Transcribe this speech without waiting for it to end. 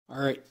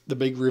Alright, the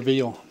big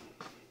reveal.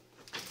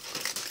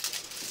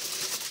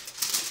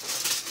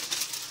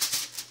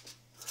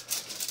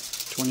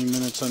 "20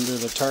 minutes under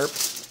the tarp,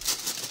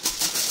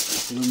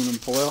 aluminum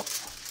foil."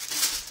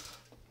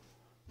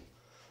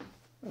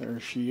 There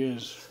she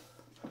is.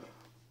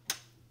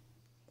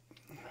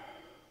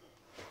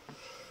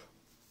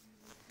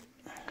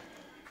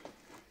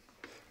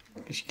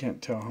 Guess you can't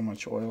tell how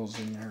much oil's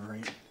in there,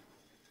 right?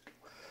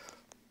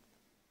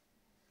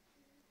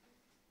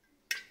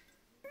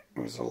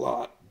 It was a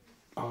lot,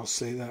 I'll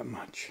say that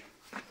much.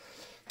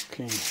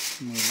 Okay,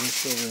 move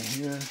this over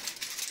here.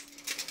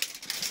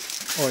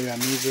 Oh yeah,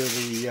 and these are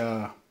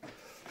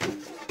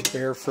the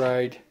air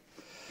fried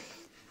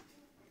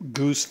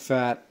goose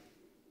fat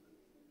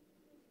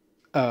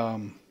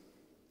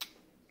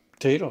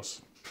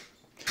potatoes.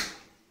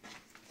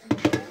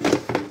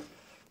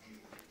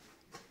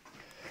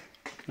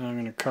 Now I'm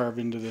going to carve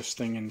into this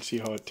thing and see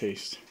how it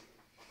tastes.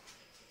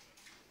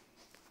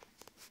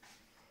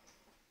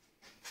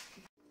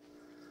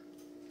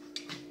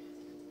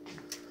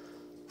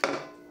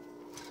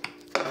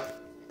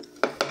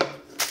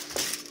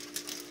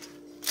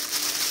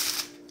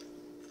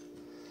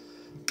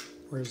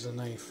 Where's the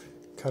knife?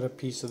 Cut a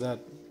piece of that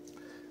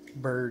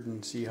bird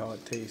and see how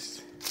it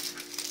tastes.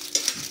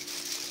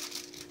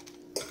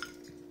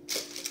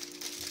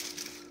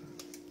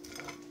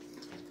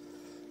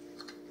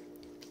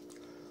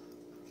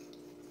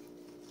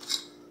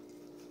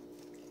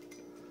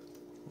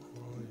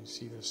 Oh, you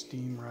see the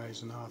steam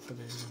rising off of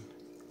it.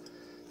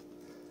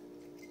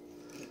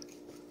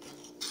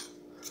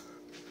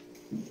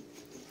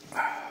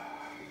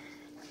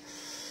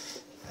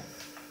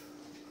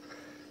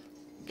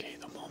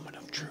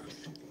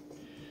 Truth.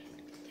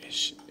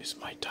 Is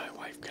my Thai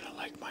wife gonna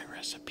like my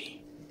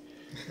recipe?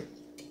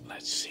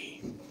 Let's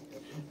see.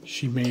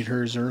 She made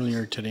hers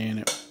earlier today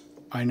and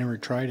I never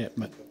tried it,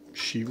 but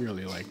she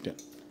really liked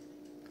it.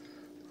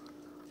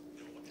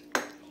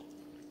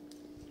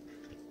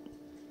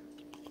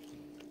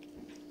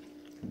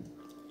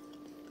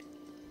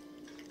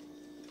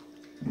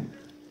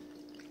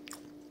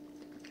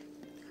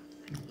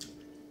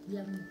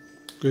 Yum.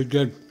 Good,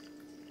 good.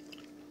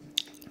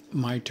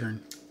 My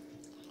turn.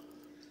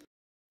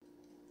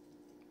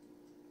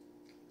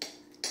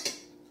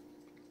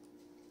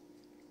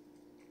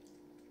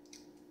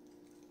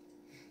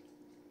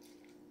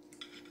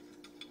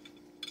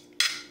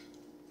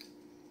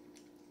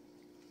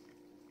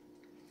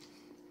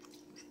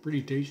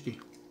 Pretty tasty.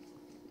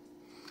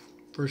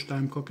 First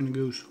time cooking a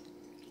goose.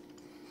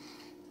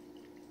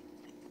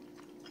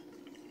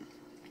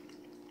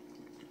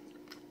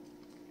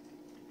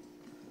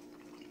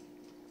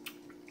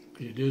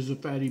 It is a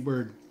fatty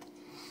bird,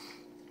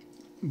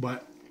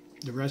 but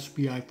the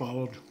recipe I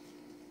followed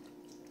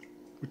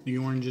with the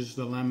oranges,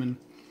 the lemon,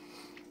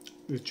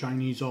 the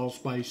Chinese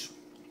allspice,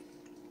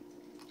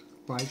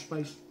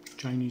 5-spice,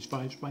 Chinese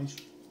 5-spice.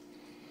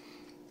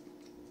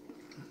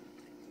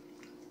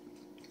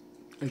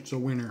 It's a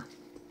winner.